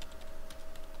 Sebastian.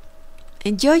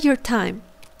 Enjoy your time.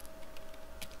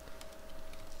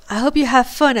 I hope you have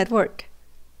fun at work.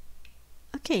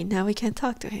 Okay, now we can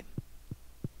talk to him.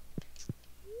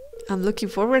 I'm looking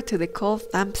forward to the cold,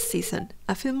 damp season.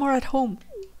 I feel more at home.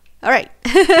 Alright.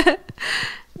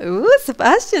 Ooh,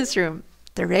 Sebastian's room.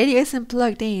 The radio isn't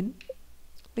plugged in.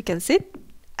 We can sit?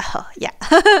 Oh, yeah.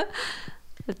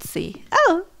 Let's see.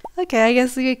 Oh, okay, I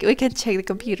guess we can check the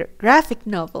computer. Graphic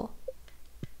novel.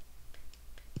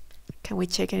 Can we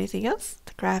check anything else?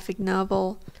 The graphic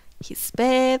novel. His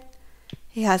bed.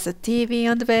 He has a TV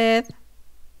on the bed.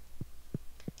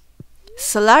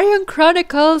 Solarium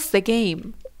Chronicles, the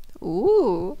game.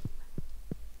 Ooh.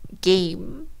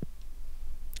 Game.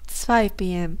 It's 5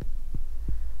 p.m.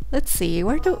 Let's see,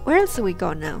 where else do we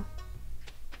go now?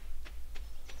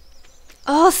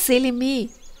 Oh, silly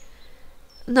me.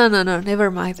 No,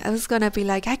 never mind. I was gonna be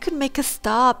like, I could make a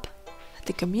stop at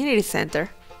the community center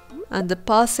and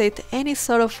deposit any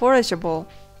sort of forageable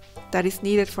that is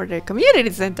needed for the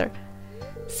community center.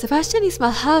 Sebastian is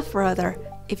my half-brother,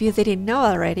 if you didn't know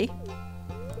already.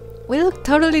 We look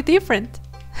totally different.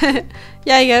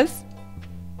 Yeah, I guess.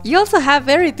 You also have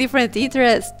very different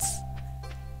interests.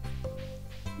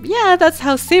 Yeah, that's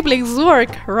how siblings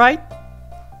work, right?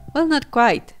 Well, not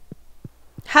quite.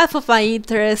 Half of my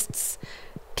interests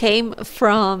came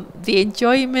from the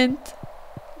enjoyment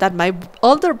that my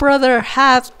older brother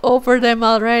had over them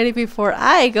already before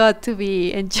I got to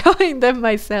be enjoying them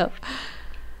myself.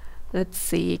 Let's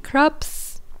see,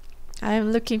 crops.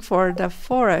 I'm looking for the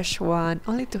forage one,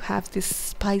 only to have this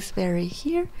spiceberry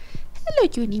here. Hello,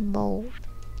 Junimo.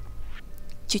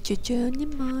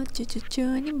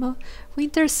 Junimo.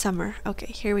 Winter, summer. Okay,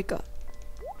 here we go.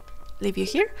 Leave you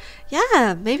here?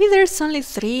 Yeah, maybe there's only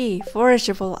 3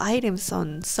 forageable items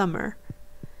on summer.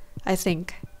 I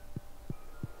think.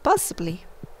 Possibly.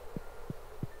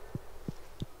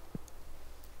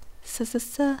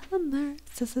 Summer.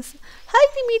 Hi,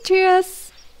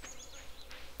 Demetrius.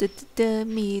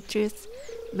 Demetrius.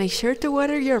 Make sure to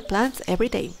water your plants every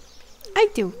day. I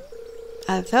do.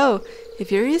 Although,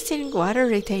 if you're using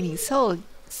water-retaining soil,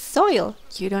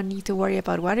 you don't need to worry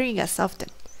about watering as often.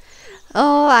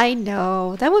 Oh, I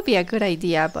know. That would be a good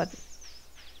idea, but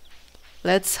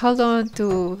let's hold on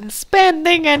to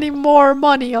spending any more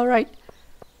money, alright?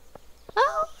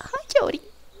 Oh, hi, Jody.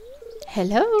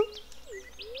 Hello.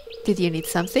 Did you need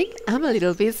something? I'm a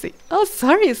little busy. Oh,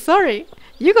 sorry.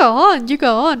 You go on.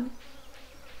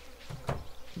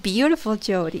 Beautiful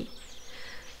Jody.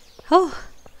 Oh,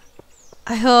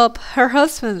 I hope her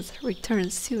husband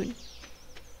returns soon.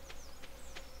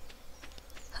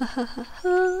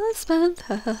 Husband.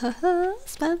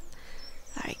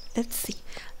 Alright, let's see.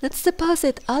 Let's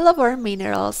deposit all of our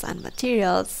minerals and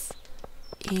materials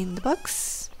in the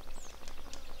box.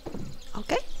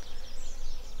 Okay.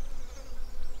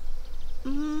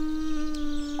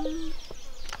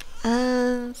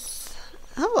 And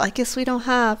oh, I guess we don't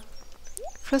have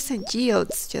frozen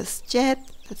geodes just yet.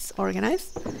 Let's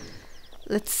organize.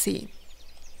 Let's see.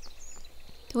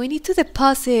 Do we need to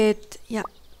deposit? Yeah,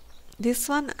 this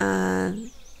one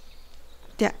and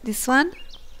yeah, this one.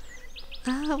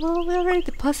 Well, we already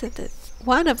deposited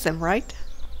one of them, right?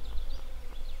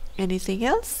 Anything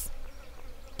else?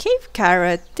 Cave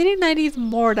carrot. Didn't I need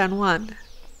more than one?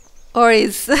 Or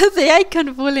is the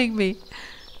icon fooling me?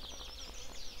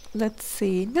 Let's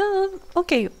see. No,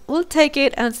 okay, we'll take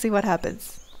it and see what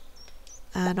happens.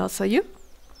 And also you.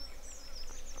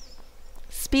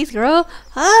 Speed girl.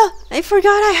 Ah, I forgot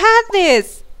I had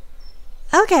this.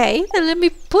 Okay, then let me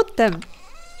put them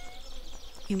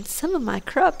in some of my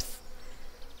crops.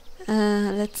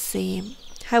 Let's see.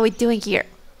 How we doing here?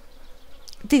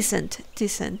 Decent.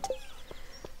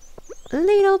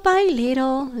 Little by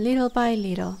little.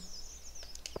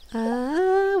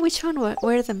 Which one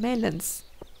were the melons?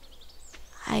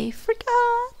 I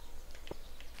forgot.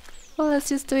 Well, let's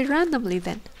just do it randomly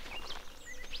then.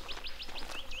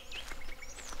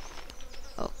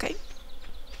 Okay.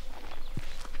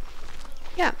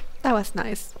 Yeah, that was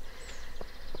nice.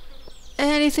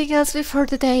 Anything else before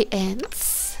the day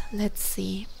ends? Let's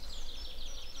see.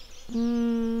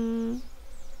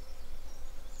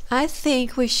 I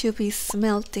think we should be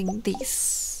smelting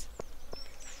this.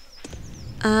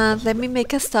 Let me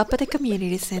make a stop at the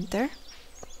community center.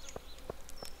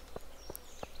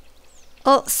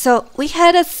 Oh, so we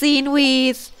had a scene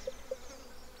with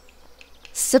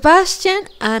Sebastian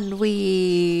and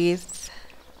with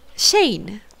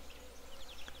Shane.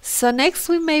 So next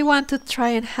we may want to try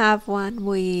and have one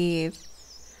with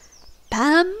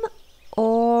Pam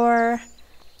or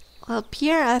Well,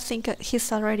 Pierre, I think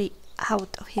he's already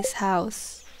out of his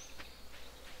house.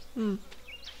 Well,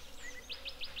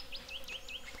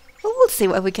 we'll see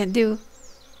what we can do.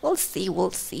 We'll see,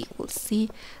 we'll see, we'll see.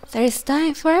 There's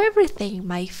time for everything,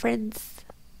 my friends.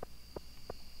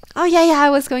 Oh yeah, I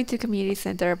was going to community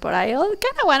center, but I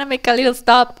kind of want to make a little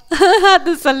stop at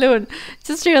the saloon.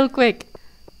 Just real quick.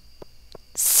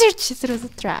 Search through the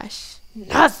trash.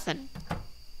 Nothing.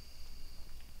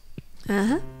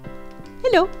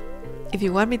 Hello. If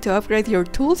you want me to upgrade your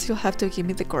tools, you'll have to give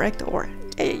me the correct ore.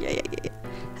 Yeah.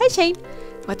 Hi, Shane.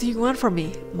 What do you want from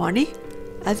me? Money?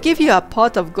 I'll give you a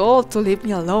pot of gold to leave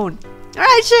me alone.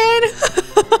 Alright, Shane!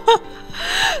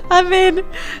 I mean,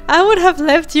 I would have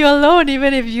left you alone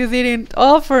even if you didn't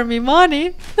offer me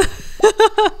money.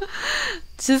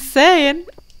 Just saying.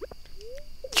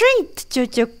 Drink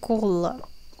Jojo Cola.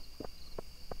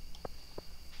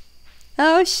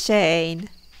 Oh, Shane.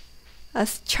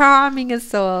 As charming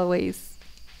as always.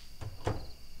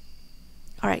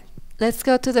 Alright, let's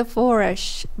go to the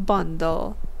forage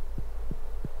bundle.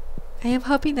 I am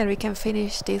hoping that we can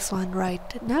finish this one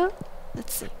right now.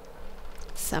 Let's see.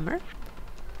 Summer.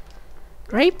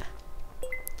 Grape.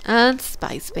 And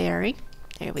spiceberry.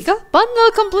 There we go.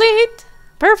 Bundle complete.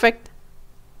 Perfect.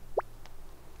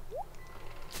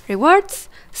 Rewards.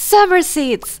 Summer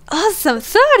seeds. Awesome.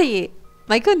 30.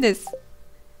 My goodness.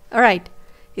 Alright.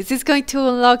 Is this going to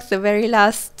unlock the very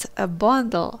last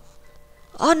bundle?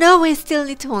 Oh no, we still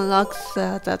need to unlock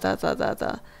the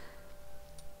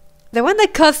one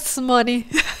that costs money.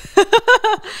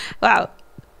 Wow.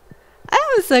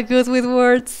 I am so good with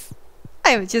words. I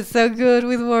am just so good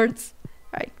with words.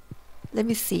 Right. Let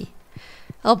me see.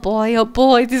 Oh boy,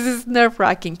 this is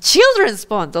nerve-wracking. Children's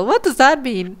bundle. What does that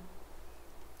mean?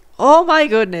 Oh my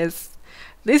goodness.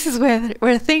 This is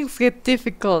where things get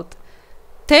difficult.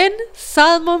 10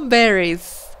 salmon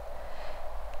berries.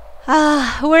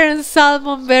 We're in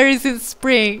salmon berries in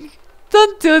spring.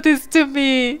 Don't do this to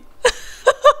me.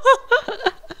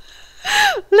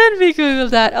 Let me Google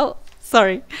that. Oh,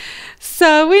 sorry.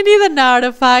 So we need an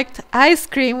artifact, ice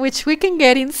cream, which we can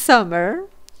get in summer,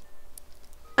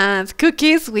 and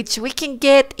cookies, which we can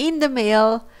get in the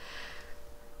mail.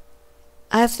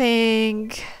 I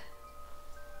think...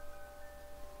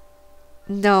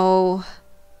 No.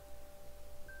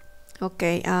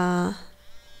 Okay,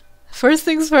 first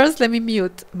things first, let me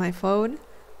mute my phone.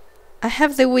 I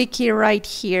have the wiki right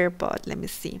here, but let me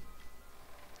see.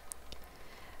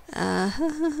 I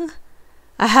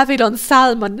have it on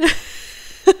salmon.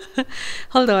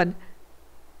 Hold on.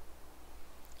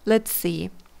 Let's see.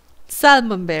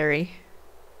 Salmonberry.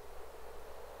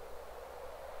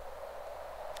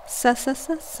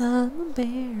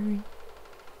 Salmonberry.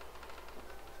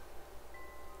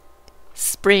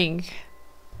 Spring.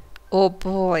 Oh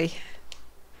boy.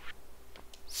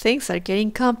 Things are getting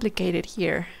complicated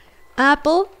here.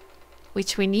 Apple,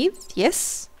 which we need,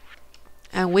 yes.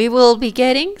 And we will be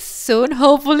getting soon,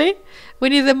 hopefully. We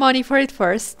need the money for it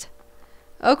first.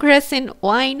 Oak resin,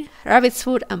 wine, rabbit's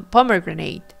food, and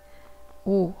pomegranate.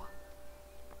 Ooh.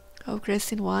 Oak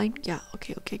resin, wine. Yeah,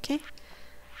 okay.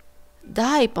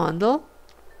 Dye bundle.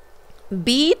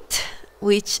 Beet,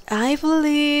 which I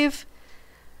believe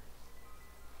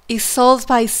is sold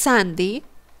by Sandy.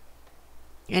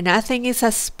 And I think it's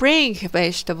a spring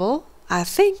vegetable. I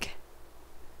think.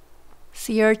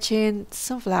 Sea urchin,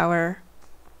 sunflower,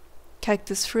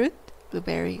 cactus fruit,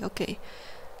 blueberry. Okay.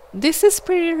 This is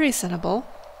pretty reasonable.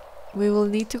 We will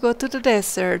need to go to the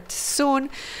desert soon,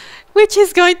 which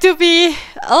is going to be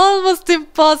almost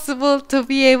impossible to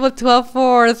be able to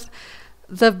afford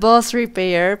the boss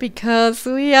repair because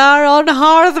we are on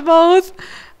hard mode.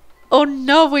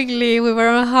 Unknowingly, we were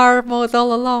on hard mode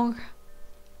all along.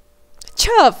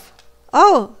 Chove!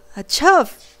 Oh, a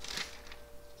chove!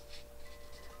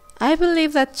 I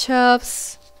believe that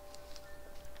choves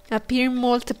appear in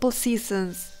multiple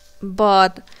seasons,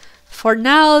 but for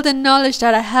now the knowledge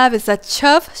that I have is that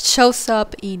chove shows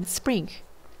up in spring.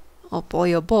 Oh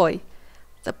boy,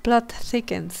 the plot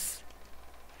thickens.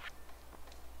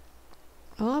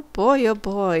 Oh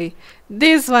boy,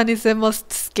 this one is the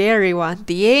most scary one,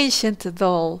 the ancient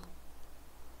doll.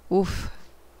 Oof.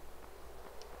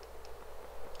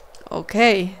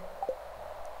 Okay.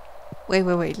 Wait,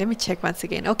 let me check once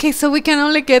again. Okay, so we can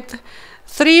only get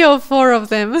 3 or 4 of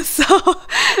them. So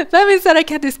that means that I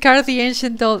can discard the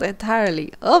ancient doll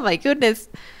entirely. Oh my goodness.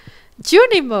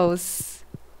 Junimos,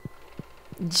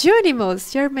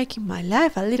 you're making my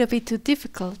life a little bit too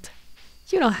difficult.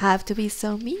 You don't have to be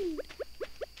so mean.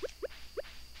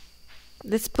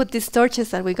 Let's put these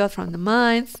torches that we got from the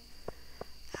mines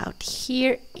out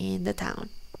here in the town.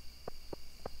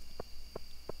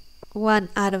 one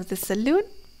out of the saloon.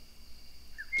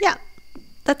 Yeah,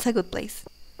 that's a good place.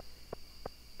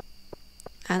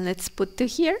 And let's put 2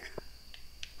 here.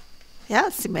 Yeah,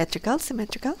 symmetrical,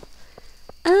 symmetrical.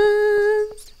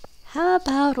 And how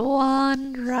about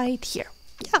 1 right here?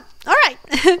 Yeah, all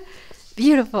right.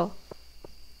 Beautiful.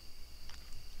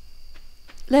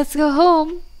 Let's go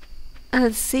home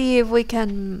and see if we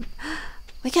can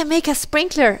make a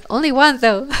sprinkler. Only 1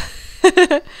 though.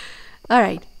 All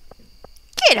right.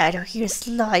 Get out of here,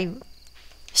 slime.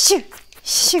 Shoo,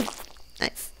 shoo.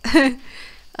 Nice.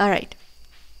 All right.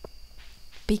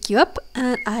 Pick you up,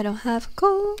 and I don't have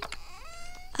coal.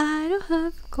 I don't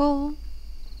have coal.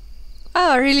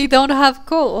 Oh, I really don't have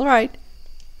coal. All right.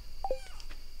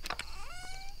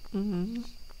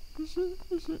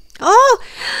 Oh,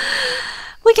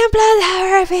 we can plant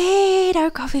our bean,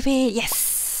 our coffee bean.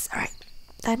 Yes. All right.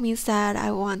 That means that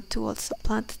I want to also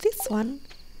plant this one.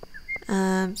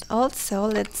 And also,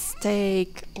 let's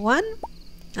take 1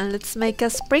 and let's make a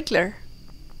sprinkler.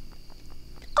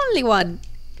 Only 1.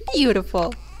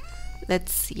 Beautiful.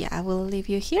 Let's see. I will leave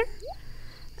you here.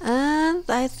 And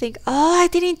I think, oh, I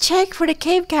didn't check for the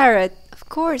cave carrot. Of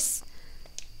course.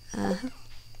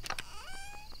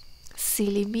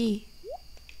 Silly me.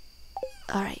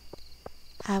 All right.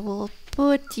 I will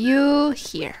put you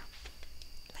here.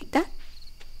 Like that.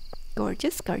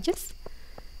 Gorgeous, gorgeous.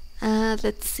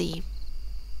 Let's see.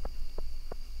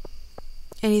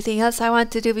 Anything else I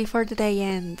want to do before the day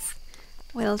ends?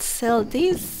 We'll sell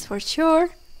this for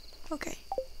sure. Okay.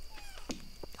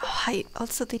 Oh, I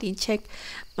also didn't check.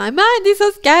 My mind is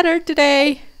so scattered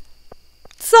today.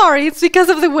 Sorry, it's because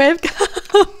of the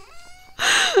webcam.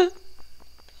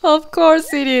 Of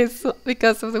course it is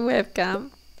because of the webcam.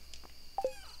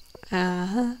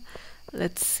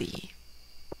 Let's see.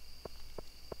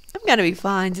 I'm gonna be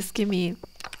fine. Just give me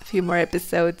a few more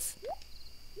episodes.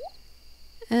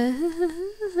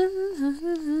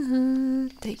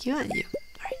 Take you and you.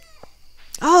 Right.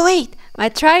 Oh wait, my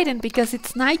trident, because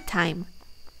it's nighttime.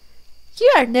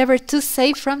 You are never too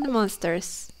safe from the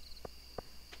monsters.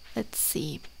 Let's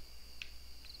see.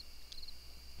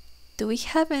 Do we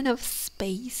have enough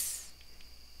space?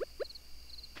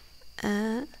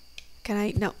 Can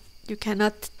I? No, you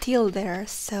cannot till there.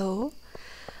 So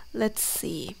let's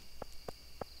see.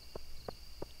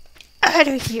 Out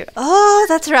of here. Oh,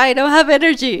 that's right. I don't have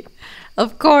energy.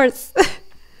 Of course.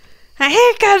 And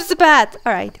here comes the bat.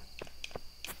 All right.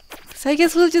 So I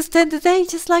guess we'll just end the day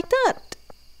just like that.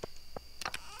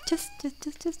 Just like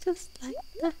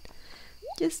that.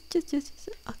 Just.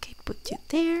 Okay, put you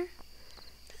there.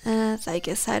 So I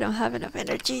guess I don't have enough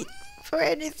energy for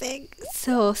anything.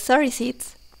 So sorry,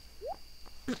 seeds.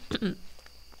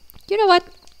 You know what?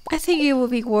 I think it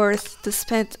would be worth to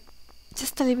spend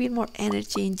just a little bit more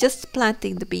energy in just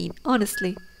planting the bean,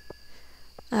 honestly.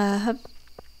 Oh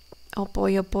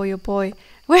boy, oh boy, oh boy.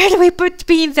 Where do we put the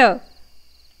bean though?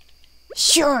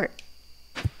 Sure.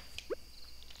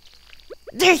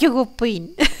 There you go,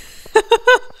 bean.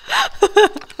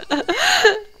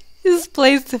 Just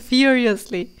placed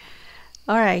furiously.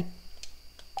 Alright.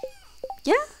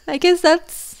 Yeah, I guess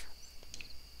that's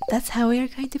how we are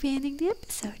going to be ending the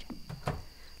episode.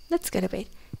 Let's go to bed.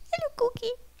 Hello,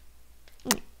 Cookie.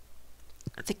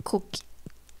 The cookie.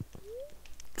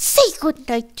 Say good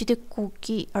night to the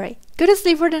cookie. Alright. Go to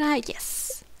sleep for the night.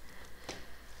 Yes.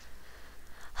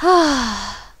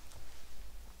 Oh.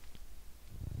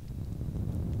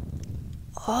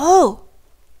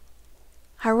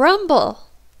 A rumble.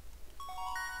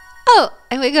 Oh,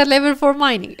 and we got level 4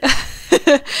 mining.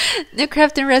 New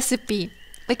crafting recipe.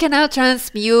 We can now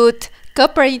transmute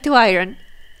copper into iron.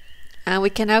 And we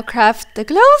can now craft the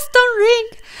glowstone ring,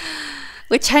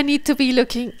 which I need to be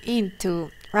looking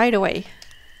into right away.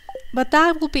 But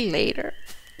that will be later.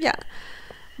 Yeah.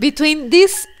 Between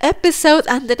this episode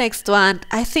and the next one,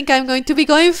 I think I'm going to be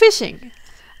going fishing.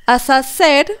 As I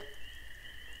said,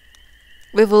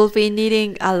 we will be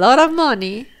needing a lot of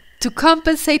money to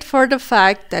compensate for the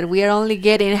fact that we are only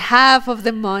getting half of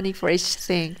the money for each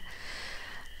thing.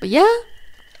 But yeah.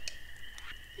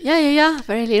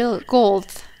 Very little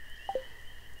gold.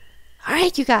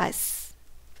 Alright, you guys.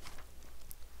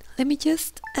 Let me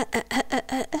just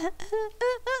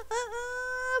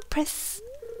press.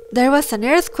 There was an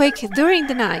earthquake during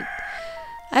the night.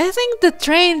 I think the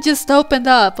train just opened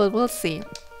up, but we'll see.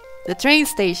 The train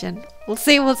station. We'll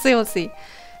see.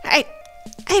 Alright,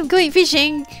 I'm going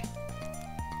fishing.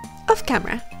 Off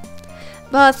camera.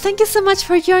 But thank you so much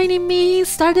for joining me,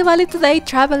 Stardew Valley today,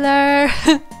 traveler.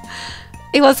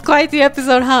 It was quite the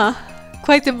episode, huh?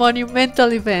 Quite a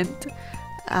monumental event.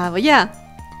 But yeah,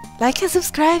 like and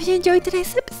subscribe if you enjoyed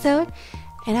today's episode,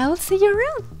 and I will see you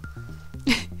around.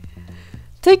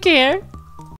 Take care.